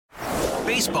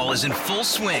Baseball is in full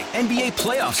swing. NBA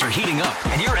playoffs are heating up,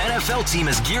 and your NFL team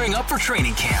is gearing up for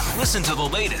training camp. Listen to the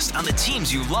latest on the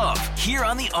teams you love here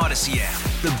on the Odyssey app.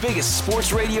 The biggest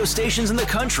sports radio stations in the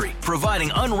country,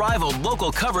 providing unrivaled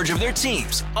local coverage of their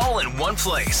teams, all in one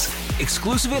place.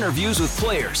 Exclusive interviews with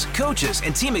players, coaches,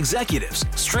 and team executives,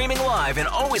 streaming live and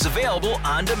always available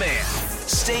on demand.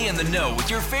 Stay in the know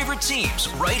with your favorite teams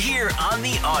right here on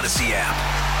the Odyssey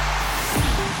app.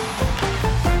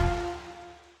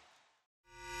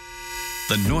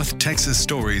 The North Texas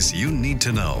stories you need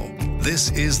to know.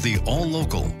 This is the All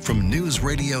Local from News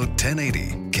Radio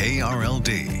 1080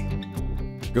 KRLD.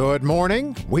 Good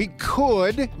morning. We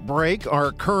could break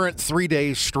our current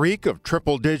 3-day streak of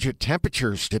triple-digit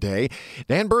temperatures today.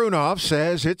 Dan Brunoff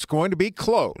says it's going to be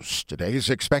close. Today's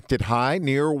expected high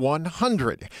near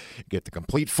 100. Get the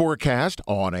complete forecast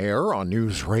on air on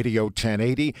News Radio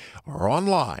 1080 or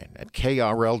online at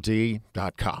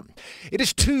krld.com. It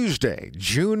is Tuesday,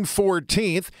 June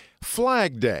 14th,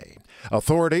 Flag Day.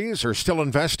 Authorities are still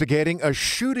investigating a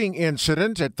shooting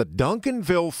incident at the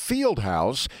Duncanville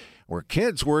Fieldhouse where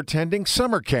kids were attending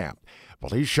summer camp.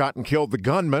 Police shot and killed the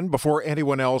gunman before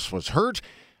anyone else was hurt,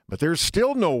 but there's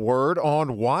still no word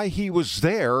on why he was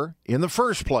there in the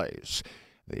first place.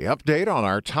 The update on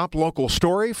our top local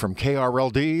story from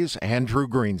KRLD's Andrew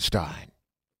Greenstein.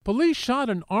 Police shot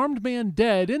an armed man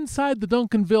dead inside the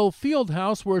Duncanville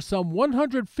Fieldhouse where some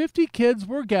 150 kids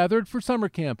were gathered for summer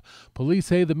camp. Police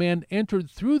say the man entered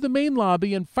through the main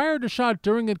lobby and fired a shot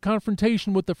during a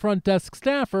confrontation with the front desk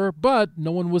staffer, but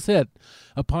no one was hit.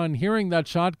 Upon hearing that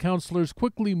shot, counselors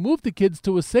quickly moved the kids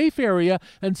to a safe area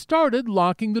and started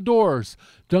locking the doors.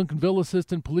 Duncanville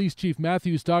Assistant Police Chief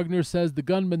Matthew Stogner says the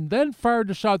gunman then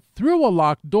fired a shot through a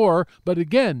locked door, but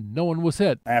again, no one was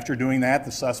hit. After doing that,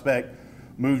 the suspect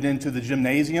moved into the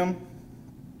gymnasium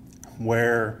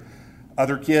where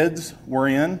other kids were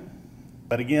in,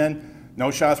 but again, no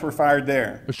shots were fired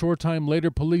there. A short time later,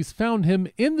 police found him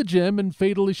in the gym and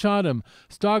fatally shot him.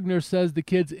 Stogner says the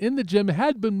kids in the gym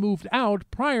had been moved out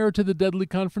prior to the deadly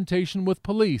confrontation with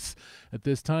police. At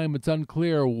this time, it's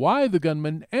unclear why the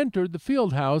gunman entered the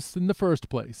field house in the first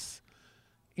place.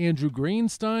 Andrew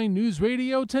Greenstein, News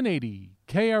Radio 1080,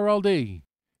 KRLD.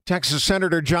 Texas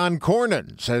Senator John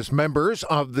Cornyn says members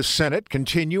of the Senate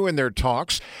continue in their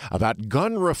talks about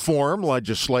gun reform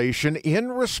legislation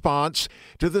in response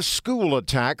to the school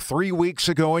attack 3 weeks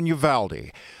ago in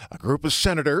Uvalde. A group of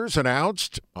senators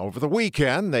announced over the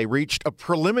weekend they reached a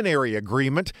preliminary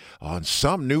agreement on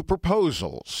some new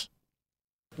proposals.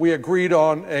 We agreed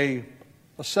on a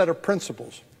set of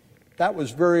principles. That was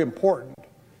very important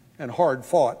and hard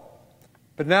fought.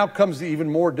 But now comes the even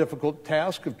more difficult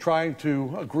task of trying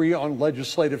to agree on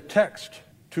legislative text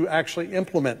to actually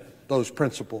implement those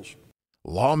principles.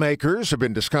 Lawmakers have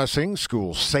been discussing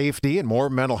school safety and more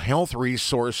mental health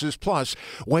resources, plus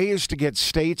ways to get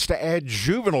states to add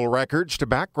juvenile records to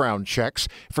background checks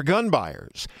for gun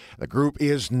buyers. The group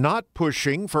is not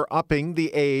pushing for upping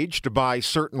the age to buy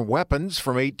certain weapons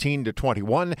from 18 to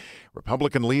 21.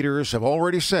 Republican leaders have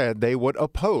already said they would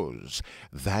oppose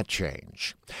that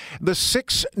change. The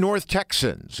 6 North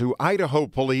Texans who Idaho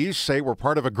police say were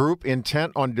part of a group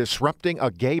intent on disrupting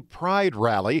a gay pride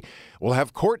rally will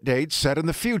have court dates set in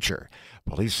the future.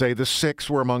 Police say the 6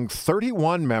 were among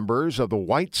 31 members of the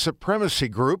white supremacy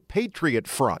group Patriot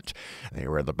Front. They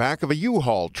were in the back of a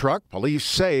U-Haul truck police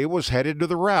say was headed to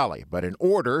the rally, but in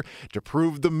order to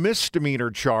prove the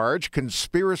misdemeanor charge,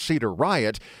 conspiracy to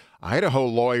riot, Idaho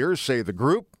lawyers say the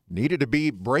group needed to be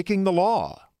breaking the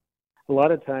law. A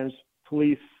lot of times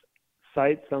police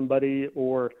cite somebody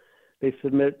or they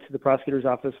submit to the prosecutor's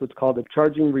office what's called a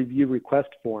charging review request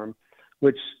form,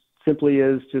 which simply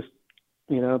is just,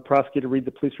 prosecutor read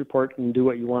the police report and do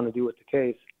what you want to do with the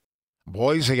case.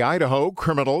 Boise, Idaho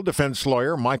criminal defense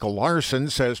lawyer Michael Larson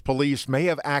says police may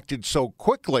have acted so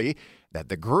quickly that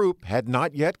the group had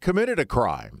not yet committed a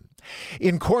crime.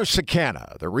 In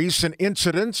Corsicana, the recent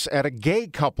incidents at a gay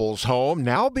couple's home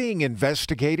now being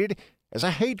investigated as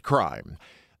a hate crime.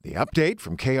 The update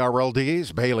from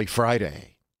KRLD's Bailey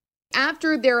Friday.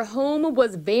 After their home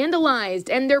was vandalized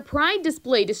and their pride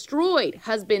display destroyed,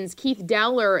 husbands Keith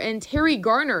Dowler and Terry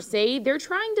Garner say they're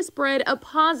trying to spread a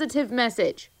positive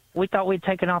message. We thought we'd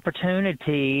take an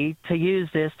opportunity to use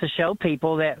this to show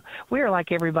people that we're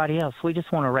like everybody else. We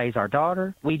just want to raise our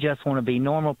daughter. We just want to be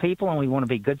normal people, and we want to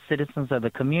be good citizens of the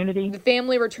community. The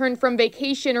family returned from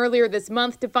vacation earlier this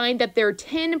month to find that their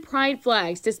 10 pride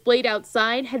flags displayed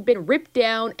outside had been ripped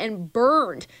down and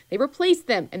burned. They replaced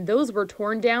them, and those were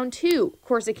torn down too.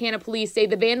 Corsicana police say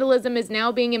the vandalism is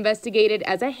now being investigated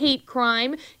as a hate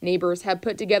crime. Neighbors have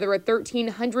put together a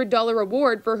 $1,300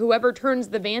 reward for whoever turns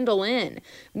the vandal in.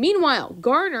 Meanwhile,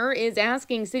 Garner is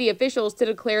asking city officials to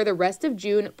declare the rest of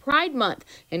June Pride Month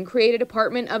and create a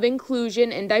Department of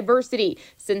Inclusion and Diversity.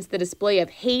 Since the display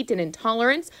of hate and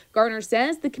intolerance, Garner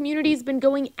says the community's been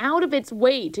going out of its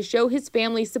way to show his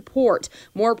family support.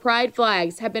 More pride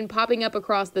flags have been popping up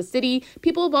across the city.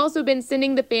 People have also been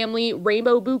sending the family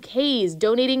rainbow bouquets,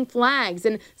 donating flags,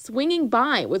 and swinging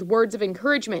by with words of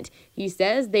encouragement. He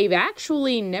says they've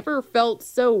actually never felt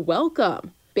so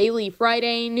welcome. Bailey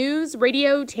Friday, News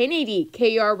Radio 1080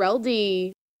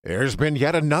 KRLD. There's been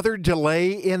yet another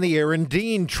delay in the Aaron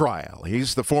Dean trial.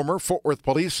 He's the former Fort Worth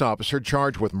police officer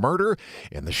charged with murder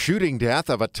in the shooting death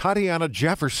of a Tatiana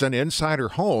Jefferson inside her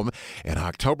home in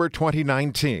October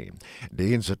 2019.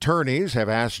 Dean's attorneys have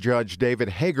asked Judge David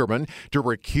Hagerman to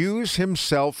recuse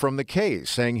himself from the case,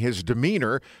 saying his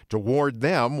demeanor toward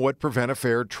them would prevent a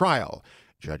fair trial.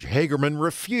 Judge Hagerman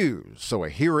refused, so a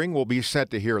hearing will be set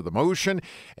to hear the motion,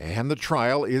 and the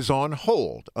trial is on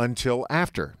hold until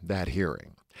after that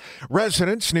hearing.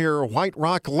 Residents near White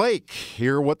Rock Lake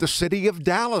hear what the city of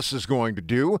Dallas is going to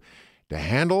do to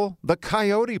handle the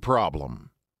coyote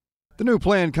problem. The new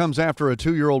plan comes after a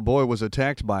 2-year-old boy was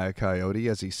attacked by a coyote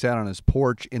as he sat on his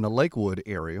porch in the Lakewood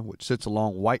area, which sits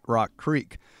along White Rock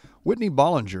Creek. Whitney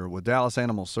Bollinger with Dallas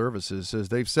Animal Services says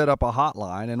they've set up a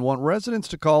hotline and want residents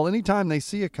to call anytime they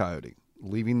see a coyote,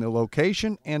 leaving the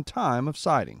location and time of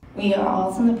sighting. We are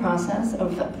also in the process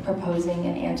of proposing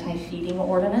an anti-feeding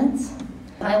ordinance.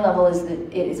 High level is that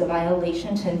it is a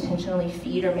violation to intentionally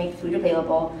feed or make food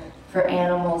available for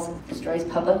animals, destroys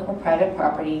public or private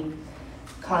property,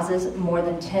 causes more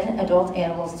than 10 adult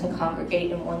animals to congregate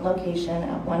in one location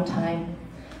at one time,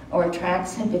 or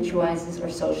attracts, habitualizes, or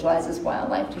socializes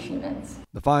wildlife to humans.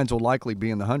 The fines will likely be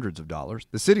in the hundreds of dollars.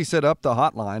 The city set up the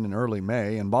hotline in early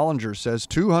May, and Bollinger says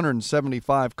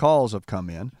 275 calls have come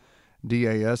in.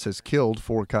 DAS has killed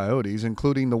 4 coyotes,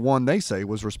 including the one they say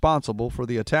was responsible for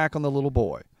the attack on the little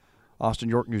boy. Austin,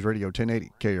 York News Radio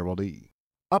 1080 KRLD.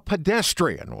 A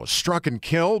pedestrian was struck and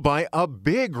killed by a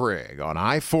big rig on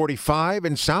I-45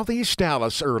 in southeast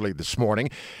Dallas early this morning.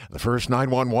 The first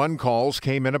 911 calls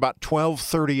came in about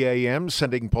 12:30 a.m.,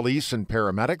 sending police and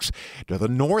paramedics to the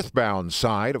northbound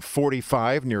side of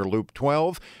 45 near Loop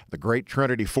 12, the Great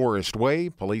Trinity Forest Way.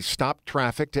 Police stopped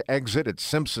traffic to exit at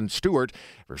Simpson Stewart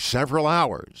for several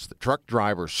hours. The truck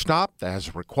driver stopped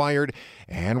as required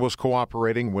and was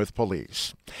cooperating with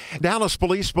police. Dallas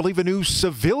police believe a new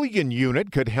civilian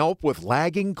unit could help with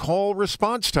lagging call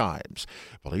response times.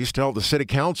 Police tell the city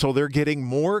council they're getting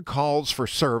more calls for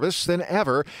service than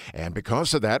ever, and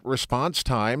because of that, response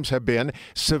times have been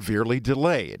severely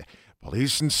delayed.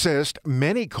 Police insist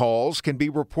many calls can be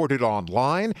reported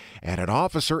online, and an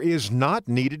officer is not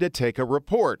needed to take a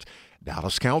report.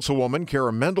 Dallas Councilwoman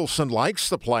Kara Mendelson likes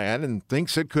the plan and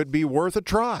thinks it could be worth a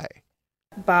try.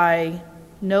 By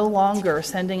no longer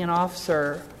sending an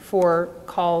officer for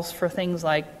calls for things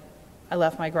like, I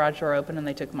left my garage door open and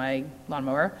they took my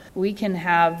lawnmower, we can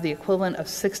have the equivalent of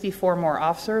 64 more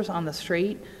officers on the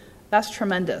street. That's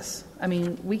tremendous. I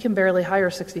mean, we can barely hire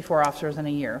 64 officers in a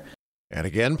year. And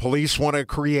again, police want to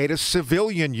create a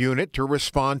civilian unit to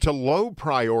respond to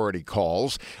low-priority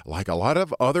calls, like a lot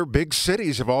of other big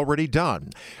cities have already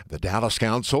done. The Dallas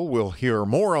Council will hear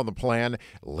more on the plan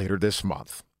later this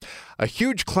month. A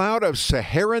huge cloud of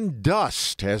Saharan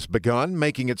dust has begun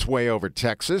making its way over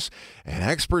Texas, and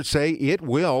experts say it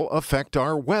will affect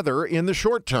our weather in the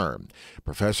short term.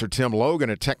 Professor Tim Logan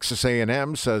at Texas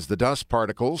A&M says the dust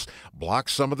particles block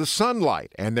some of the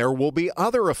sunlight, and there will be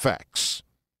other effects.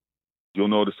 You'll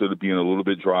notice it'll be a little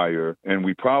bit drier, and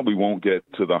we probably won't get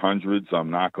to the hundreds,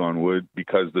 knock on wood,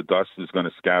 because the dust is going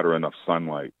to scatter enough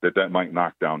sunlight that might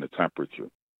knock down the temperature.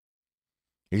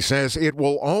 He says it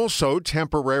will also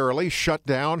temporarily shut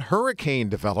down hurricane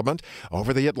development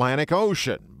over the Atlantic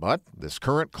Ocean. But this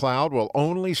current cloud will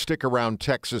only stick around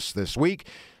Texas this week,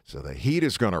 so the heat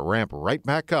is going to ramp right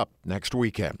back up next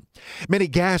weekend. Many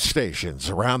gas stations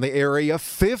around the area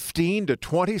 15 to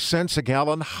 20 cents a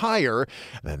gallon higher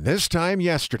than this time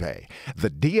yesterday. The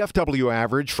DFW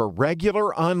average for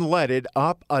regular unleaded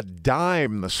up a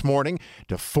dime this morning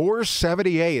to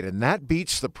 $4.78, and that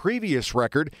beats the previous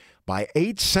record by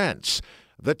 8 cents.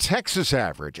 The Texas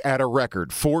average at a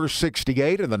record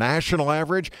 $4.68, and the national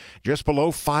average just below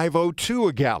 $5.02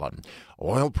 a gallon.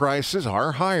 Oil prices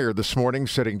are higher this morning,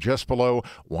 sitting just below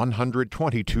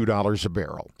 $122 a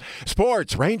barrel.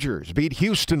 Sports, Rangers beat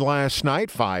Houston last night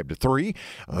 5-3.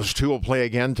 Those two will play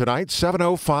again tonight,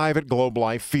 7:05 at Globe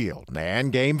Life Field.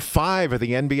 And Game 5 of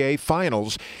the NBA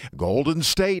Finals, Golden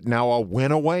State now a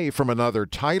win away from another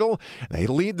title. They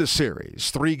lead the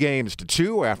series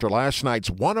 3-2 after last night's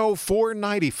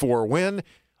 104-94 win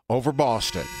over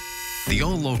Boston. The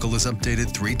All Local is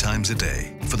updated 3 times a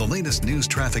day. For the latest news,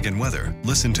 traffic, and weather,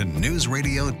 listen to News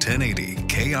Radio 1080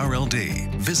 KRLD.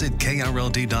 Visit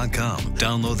KRLD.com,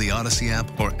 download the Odyssey app,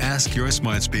 or ask your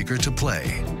smart speaker to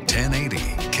play 1080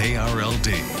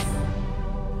 KRLD.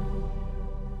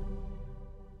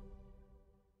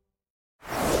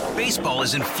 Baseball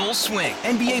is in full swing.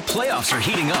 NBA playoffs are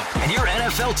heating up, and your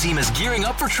NFL team is gearing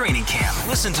up for training camp.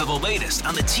 Listen to the latest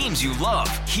on the teams you love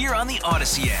here on the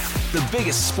Odyssey app. The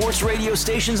biggest sports radio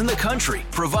stations in the country,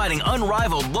 providing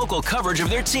unrivaled local coverage of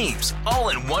their teams, all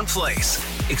in one place.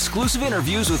 Exclusive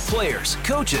interviews with players,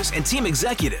 coaches, and team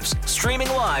executives, streaming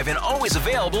live and always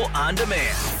available on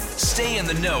demand. Stay in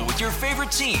the know with your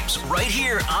favorite teams right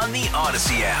here on the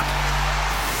Odyssey app.